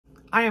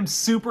I am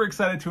super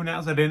excited to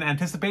announce that in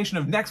anticipation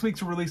of next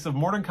week's release of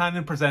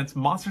Mordenkainen Presents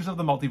Monsters of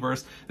the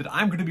Multiverse, that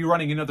I'm going to be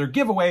running another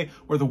giveaway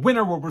where the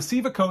winner will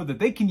receive a code that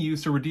they can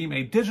use to redeem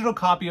a digital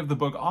copy of the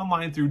book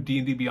online through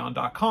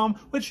dndbeyond.com,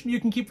 which you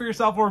can keep for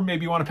yourself or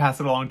maybe you want to pass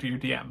it along to your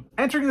DM.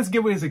 Entering this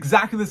giveaway is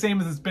exactly the same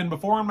as it's been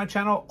before on my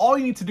channel. All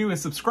you need to do is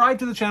subscribe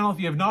to the channel if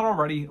you have not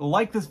already,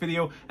 like this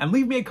video, and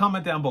leave me a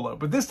comment down below.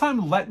 But this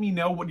time, let me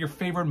know what your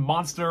favorite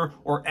monster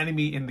or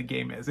enemy in the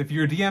game is. If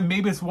you're a DM,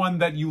 maybe it's one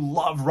that you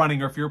love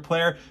running, or if you're a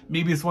player,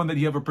 maybe it's one that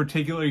you have a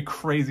particularly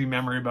crazy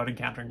memory about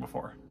encountering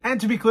before. And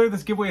to be clear,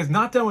 this giveaway is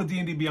not done with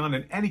D&D Beyond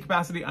in any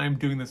capacity. I am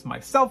doing this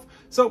myself.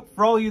 So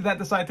for all of you that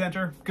decide to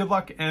enter, good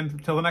luck, and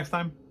until the next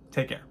time,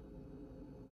 take care.